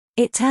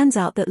It turns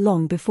out that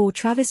long before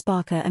Travis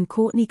Barker and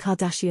Kourtney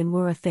Kardashian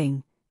were a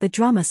thing, the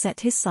drummer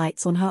set his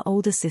sights on her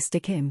older sister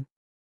Kim.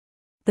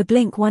 The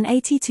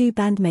Blink-182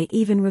 bandmate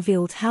even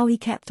revealed how he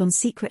kept on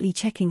secretly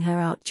checking her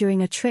out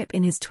during a trip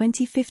in his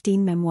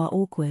 2015 memoir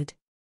Awkward.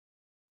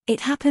 It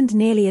happened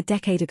nearly a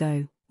decade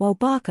ago, while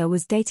Barker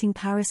was dating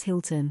Paris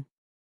Hilton.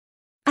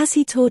 As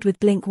he toured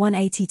with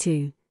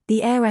Blink-182,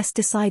 the heiress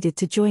decided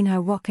to join her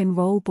rock and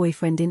roll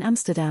boyfriend in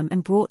Amsterdam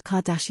and brought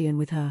Kardashian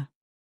with her.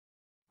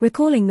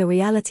 Recalling the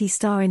reality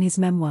star in his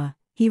memoir,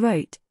 he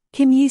wrote,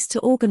 "Kim used to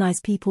organize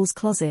people's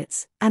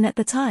closets, and at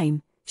the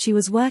time, she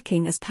was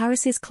working as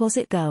Paris's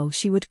closet girl.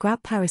 She would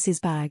grab Paris's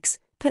bags,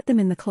 put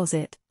them in the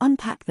closet,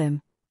 unpack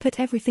them, put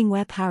everything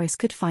where Paris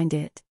could find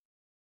it."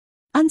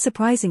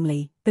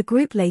 Unsurprisingly, the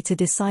group later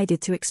decided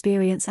to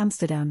experience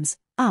Amsterdam's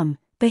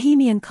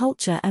bohemian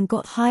culture and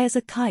got high as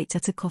a kite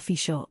at a coffee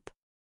shop.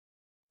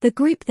 The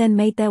group then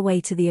made their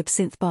way to the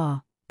Absinthe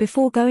Bar,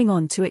 before going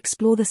on to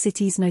explore the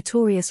city's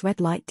notorious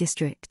red light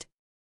district.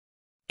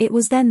 It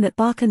was then that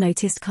Barker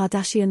noticed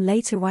Kardashian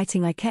later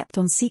writing, "I kept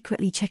on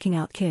secretly checking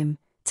out Kim,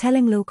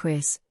 telling Lil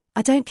Chris,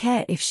 I don't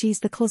care if she's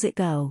the closet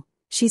girl,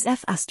 she's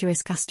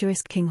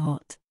 ****king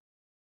hot."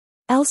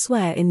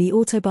 Elsewhere in the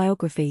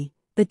autobiography,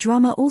 the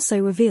drummer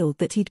also revealed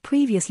that he'd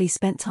previously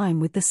spent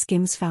time with the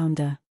Skims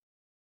founder.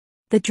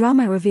 The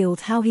drummer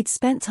revealed how he'd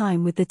spent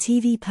time with the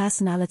TV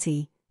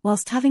personality,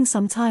 whilst having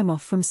some time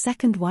off from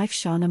second wife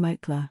Shana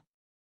Moakler.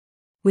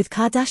 With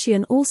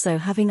Kardashian also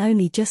having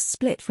only just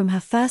split from her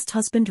first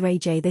husband Ray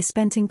J, they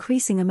spent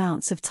increasing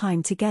amounts of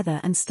time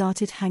together and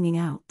started hanging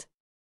out.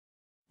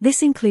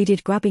 This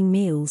included grabbing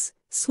meals,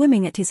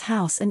 swimming at his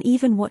house and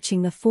even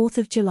watching the 4th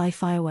of July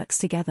fireworks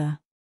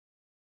together.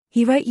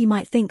 He wrote, "You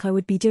might think I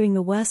would be doing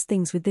the worst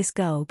things with this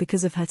girl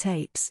because of her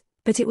tapes,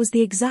 but it was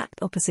the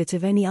exact opposite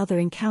of any other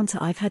encounter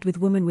I've had with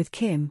women. With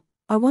Kim,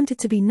 I wanted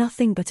to be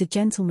nothing but a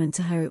gentleman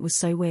to her. It was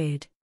so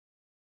weird."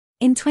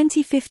 In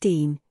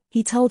 2015,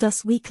 he told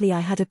Us Weekly,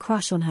 "I had a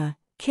crush on her,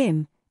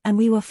 Kim, and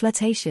we were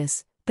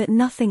flirtatious, but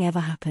nothing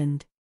ever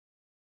happened."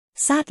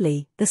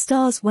 Sadly, the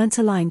stars weren't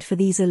aligned for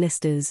these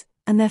A-listers,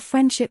 and their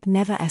friendship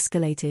never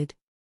escalated.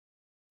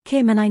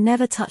 "Kim and I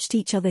never touched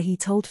each other," he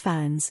told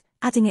fans,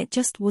 adding, "It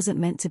just wasn't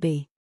meant to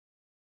be."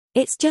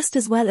 It's just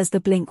as well as the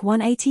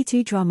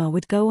Blink-182 drummer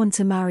would go on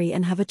to marry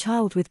and have a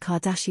child with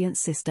Kardashian's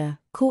sister,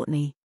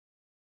 Kourtney.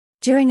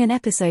 During an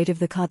episode of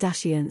The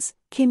Kardashians,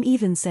 Kim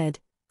even said,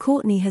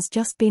 "Kourtney has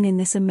just been in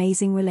this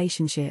amazing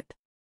relationship.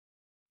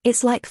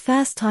 It's like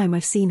first time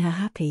I've seen her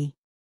happy.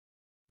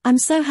 I'm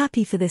so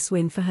happy for this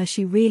win for her.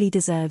 She really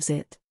deserves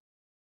it."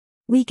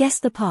 We guess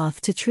the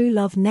path to true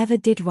love never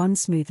did run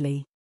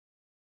smoothly.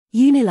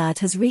 Unilad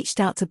has reached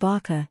out to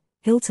Barker,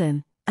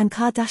 Hilton, and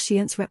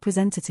Kardashian's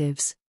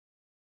representatives.